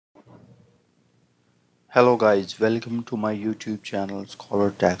Hello guys, welcome to my YouTube channel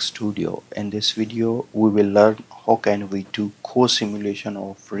Scholar Tech Studio. In this video, we will learn how can we do co-simulation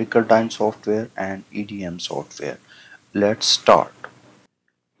of RecurDyn software and EDM software. Let's start.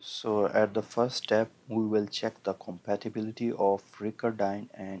 So at the first step, we will check the compatibility of RecurDyn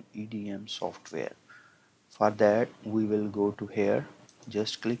and EDM software. For that, we will go to here,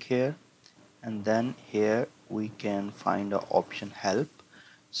 just click here, and then here we can find the option help.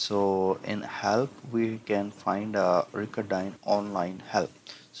 So in help we can find a RecurDyn online help,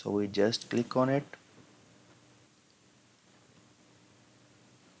 so we just click on it.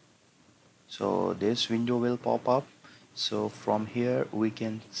 So this window will pop up. So from here we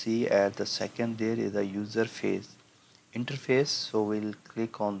can see at the second there is a user face interface, so we'll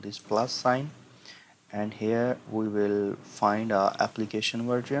click on this plus sign, and here we will find a application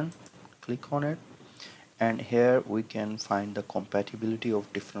version, click on it, and here we can find the compatibility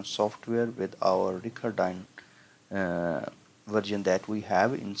of different software with our RecurDyn uh, version that we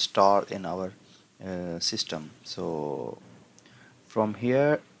have installed in our system. So from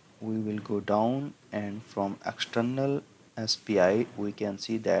here we will go down, and from external SPI we can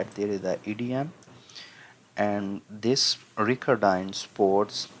see that there is a EDM, and this RecurDyn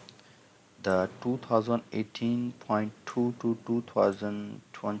supports the 2018.2 to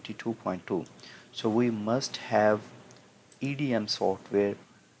 2022.2. So we must have EDM software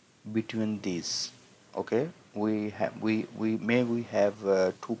between these. Okay, we have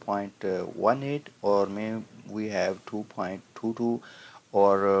 2.18, or may we have 2.22,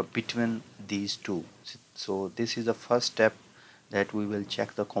 or between these two. So this is the first step, that we will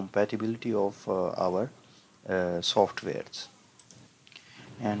check the compatibility of our softwares.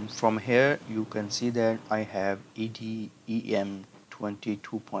 And from here you can see that I have EDEM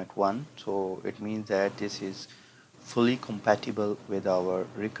 22.1, so it means that this is fully compatible with our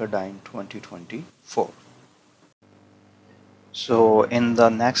RecurDyn 2024. So in the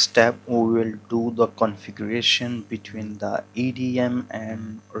next step we will do the configuration between the EDM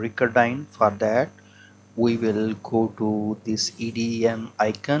and RecurDyn. For that we will go to this EDM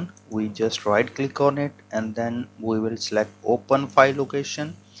icon, we just right click on it, and then we will select open file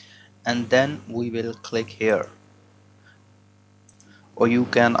location, and then we will click here. Or you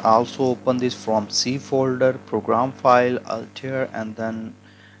can also open this from C folder, program file, alter, and then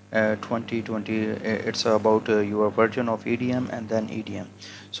 2020, it's about your version of EDM, and then EDM.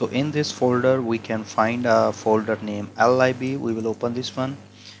 So in this folder we can find a folder named lib. We will open this one,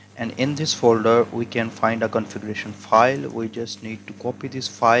 and in this folder we can find a configuration file. We just need to copy this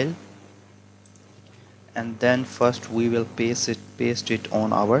file, and then first we will paste it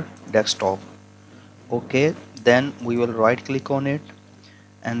on our desktop. Okay, then we will right click on it,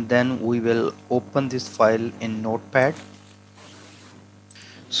 and then we will open this file in notepad.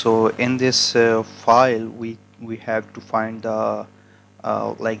 So in this file we have to find the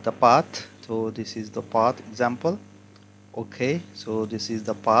like the path. So this is the path example. Okay, so this is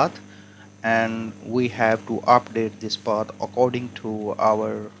the path, and we have to update this path according to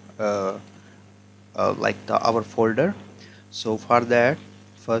our our folder. So for that,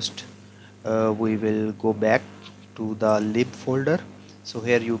 first we will go back to the lib folder. So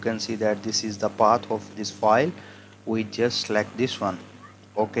here you can see that this is the path of this file. We just select this one.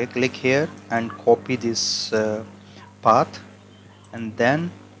 Okay, click here and copy this path, and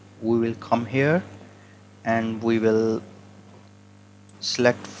then we will come here and we will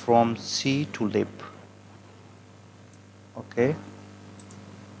select from C to lib. Okay,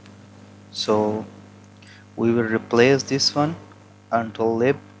 so we will replace this one until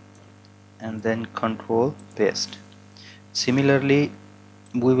lib, and then control paste. Similarly,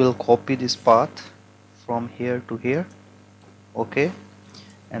 we will copy this path from here to here. Okay,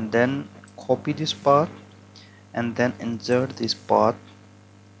 and then copy this path, and then insert this path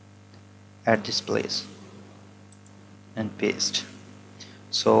at this place and paste.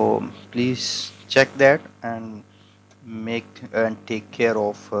 So please check that and make and take care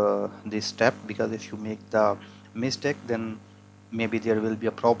of this step, because if you make the mistake, then maybe there will be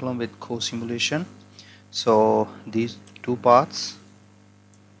a problem with co-simulation. So these two paths,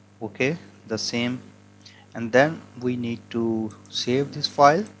 okay, the same, and then we need to save this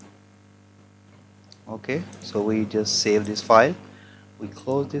file. Okay, so we just save this file, we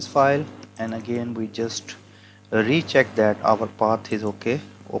close this file, and again we just recheck that our path is okay.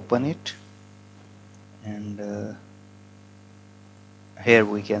 Open it, and here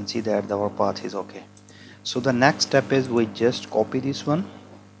we can see that our path is okay. So the next step is we just copy this one,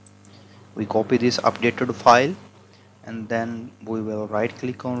 we copy this updated file, and then we will right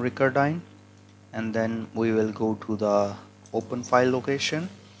click on RecurDyn, and then we will go to the open file location,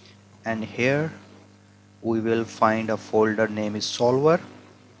 and here we will find a folder name is solver.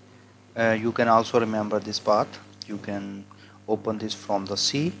 You can also remember this path. You can open this from the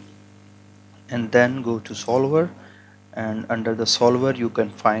C and then go to solver, and under the solver you can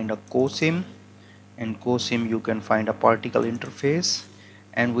find a cosim. In cosim you can find a particle interface,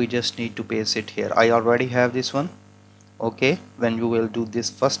 and we just need to paste it here. I already have this one. Okay, when you will do this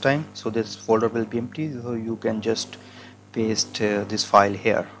first time, so this folder will be empty, so you can just paste this file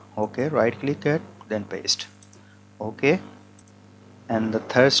here. Okay, right click it, then paste. Okay, and the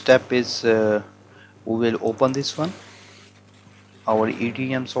third step is we will open this one, our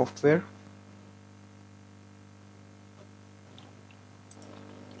EDEM software.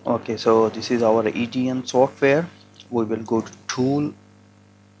 Okay, so this is our EDEM software. We will go to tool,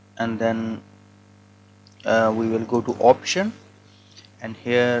 and then we will go to option, and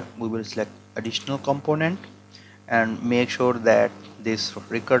here we will select additional component and make sure that this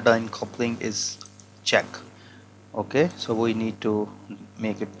RecurDyn coupling is check. Okay, so we need to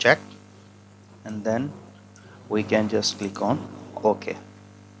make it check, and then we can just click on OK.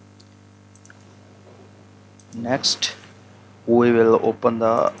 Next we will open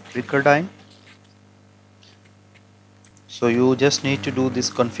the RecurDyn. So you just need to do this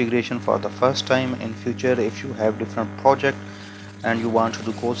configuration for the first time. In future, if you have different project and you want to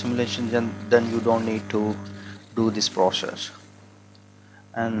do code simulation, then you don't need to do this process.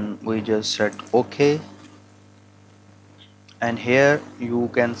 And we just said OK, and here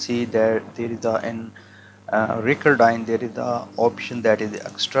you can see that there is in RecurDyn there is the option that is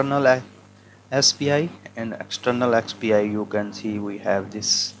external SPI, and external XPI you can see we have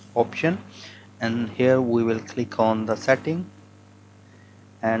this option, and here we will click on the setting,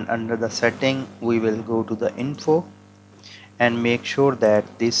 and under the setting we will go to the info and make sure that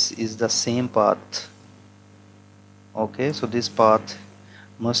this is the same path. Okay, so this path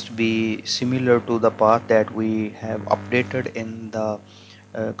must be similar to the path that we have updated in the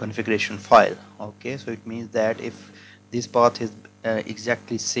configuration file. Okay, so it means that if this path is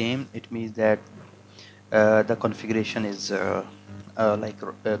exactly same, it means that the configuration is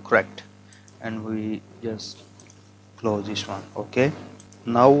correct, and we just close this one. Okay,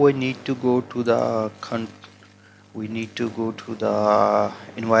 now we need to go to the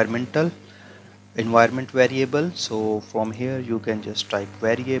environment variable. So from here you can just type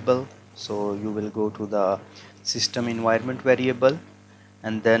variable, so you will go to the system environment variable,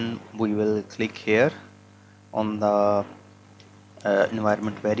 and then we will click here on the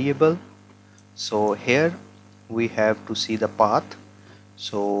environment variable. So here we have to see the path,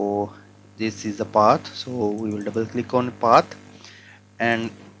 so this is the path, so we will double click on path, and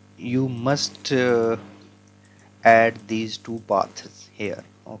you must add these two paths here.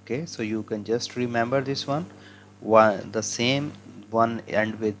 Okay, so you can just remember this one the same, one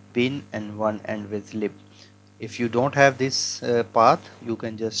end with bin and one end with lib. If you don't have this path, you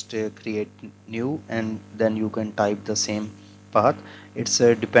can just create new, and then you can type the same path. It's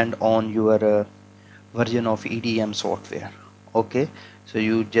depend on your version of EDEM software. Okay, so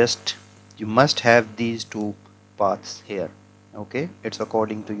you must have these two paths here. Okay, it's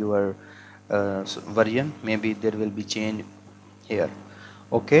according to your version, maybe there will be change here.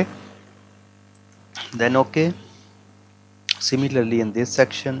 Okay, then okay, similarly in this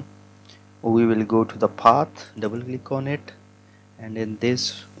section we will go to the path, double click on it, and in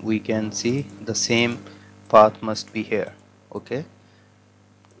this we can see the same path must be here. Okay,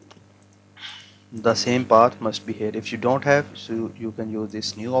 the same path must be here. If you don't have, so you can use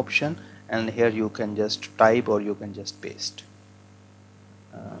this new option, and here you can just type or you can just paste.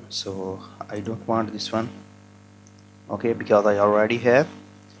 So I don't want this one, okay, because I already have.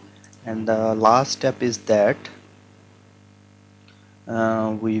 And the last step is that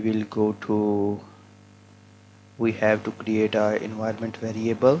we have to create our environment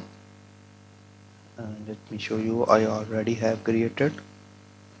variable. Let me show you, I already have created.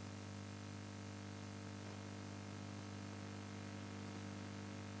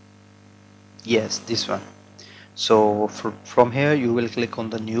 Yes, this one. So from here you will click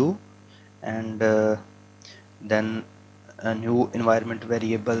on the new, and then a new environment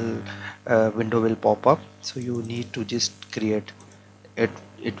variable window will pop up. So you need to just create it.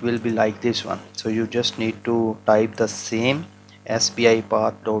 It will be like this one. So you just need to type the same SPI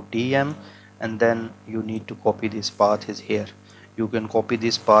path.dem, and then you need to copy this path is here. You can copy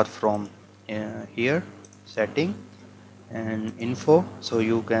this path from here, setting and info. So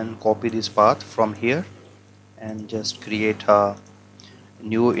you can copy this path from here and just create a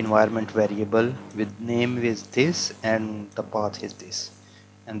new environment variable with name is this and the path is this,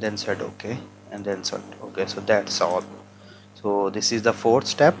 and then said okay, and then said okay. So that's all. So this is the fourth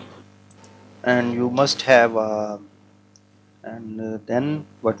step. and you must have then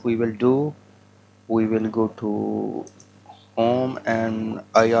what we will do, we will go to home, and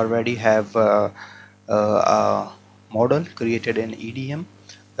I already have a model created in EDM,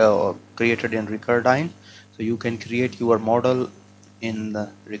 created in RecurDyn. So you can create your model in the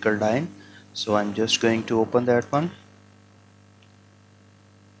RecurDyn. So I'm just going to open that one.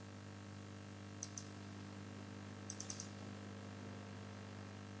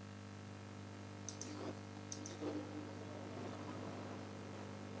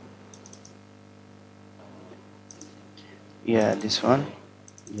 Yeah, this one.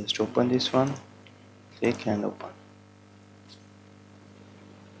 Just open this one, click and open.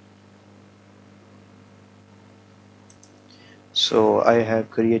 So I have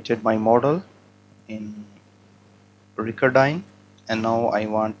created my model in RecurDyn, and now I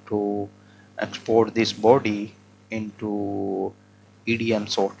want to export this body into EDM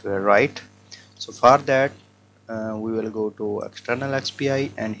software, right? So for that, we will go to external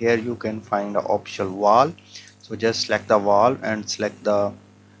XPI, and here you can find the optional wall. So just select the wall and select the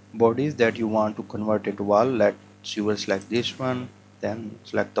bodies that you want to convert it to wall. Let's you will select this one, then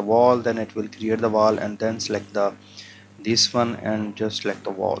select the wall, then it will create the wall, and then select the this one and just select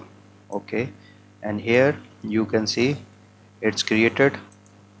the wall. Okay, and here you can see it's created.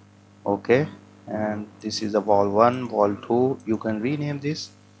 Okay, and this is the wall 1, wall 2. You can rename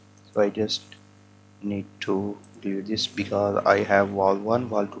this. So I just need to delete this because I have wall 1,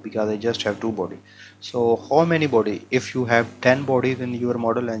 wall 2, because I just have 2 body. So how many body? If you have 10 bodies in your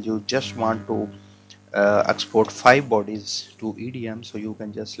model and you just want to export 5 bodies to EDM, so you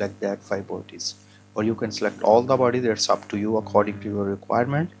can just select that 5 bodies, or you can select all the bodies. That's up to you according to your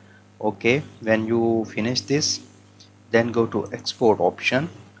requirement. Okay, when you finish this, then go to export option,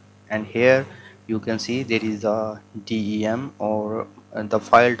 and here you can see there is a DEM, or the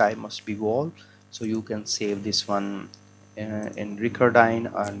file type must be wall. So you can save this one in RecurDyn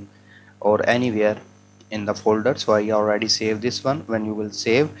and or anywhere in the folder. So I already saved this one. When you will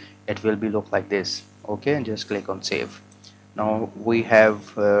save, it will be look like this. Okay, and just click on save. Now we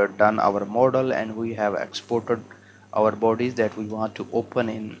have done our model, and we have exported our bodies that we want to open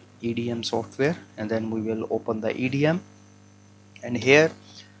in EDM software, and then we will open the EDM, and here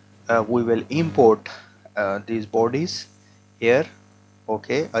we will import these bodies here.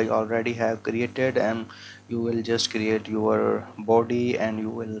 Okay, I already have created, and you will just create your body, and you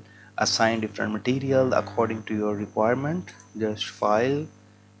will assign different material according to your requirement. Just file,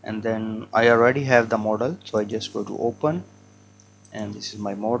 and then I already have the model, so I just go to open, and this is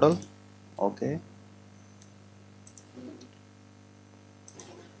my model. Okay,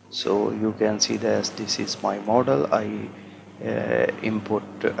 so you can see that this is my model. I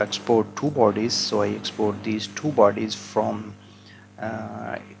export 2 bodies, so I export these 2 bodies from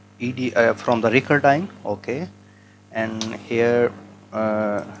uh, from the RecurDyn. Okay, and here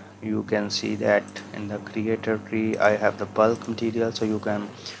uh, you can see that in the creator tree I have the bulk material, so you can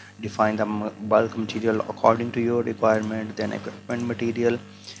define the bulk material according to your requirement, then equipment material.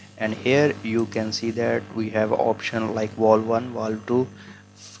 And here you can see that we have option like wall 1, wall 2.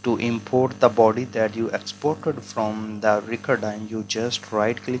 To import the body that you exported from the RecurDyn, you just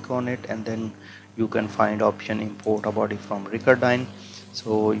right click on it, and then you can find option import a body from RecurDyn.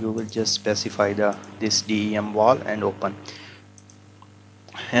 So you will just specify the this DEM wall and open,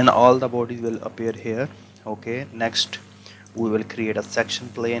 and all the bodies will appear here. Okay, next we will create a section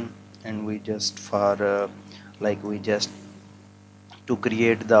plane, and we just for like we just to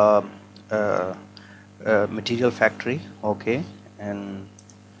create the uh, material factory. Okay, and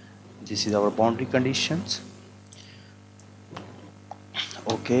this is our boundary conditions.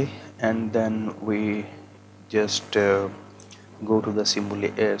 Okay, and then we just go to the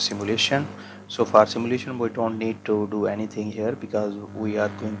simulation. So for simulation we don't need to do anything here, because we are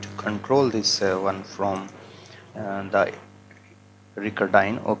going to control this one from the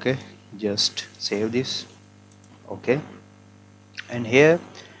RecurDyn. Okay, just save this. Okay, and here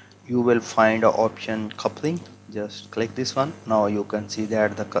you will find a option coupling. Just click this one. Now you can see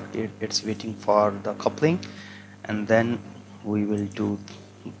that it's waiting for the coupling, and then we will do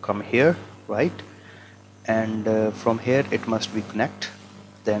come here, right? And from here it must be connect,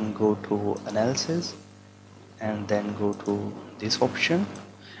 then go to analysis, and then go to this option,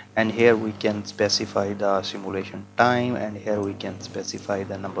 and here we can specify the simulation time, and here we can specify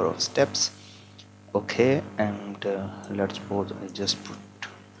the number of steps. Okay, and let's suppose I just put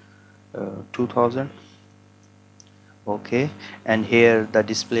 2000. Okay, and here the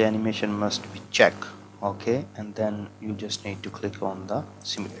display animation must be check. Okay, and then you just need to click on the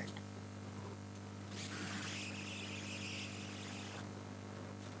simulate.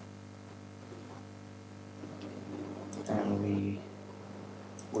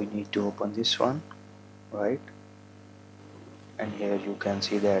 we need to open this one, right? And here you can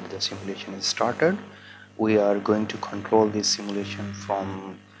see that the simulation is started. We are going to control this simulation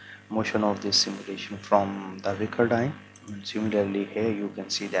from motion of this simulation from the RecurDyn. And similarly here you can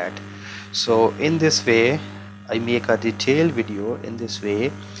see that. So in this way I make a detailed video. In this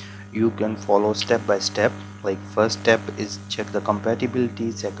way you can follow step by step. Like first step is check the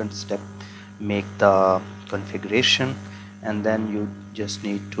compatibility, second step make the configuration, and then you just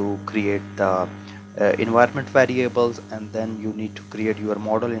need to create the environment variables, and then you need to create your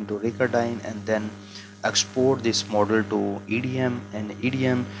model into RecurDyn and then export this model to EDEM. And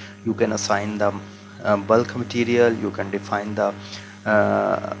EDEM you can assign the bulk material, you can define the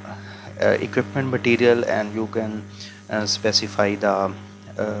equipment material, and you can specify the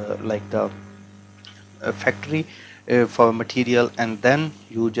like the factory for material, and then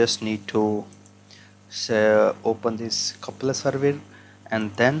you just need to open this coupler server,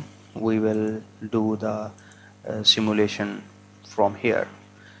 and then we will do the simulation from here.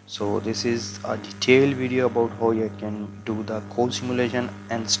 So this is a detailed video about how you can do the code simulation.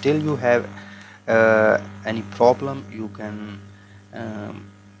 And still you have any problem, you can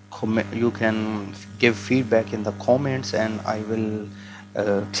you can give feedback in the comments, and I will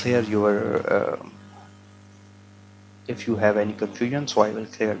clear your if you have any confusion, so I will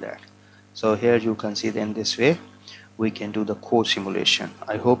clear that. So here you can see that in this way we can do the code simulation.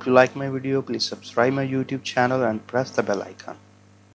 I hope you like my video. Please subscribe my YouTube channel and press the bell icon.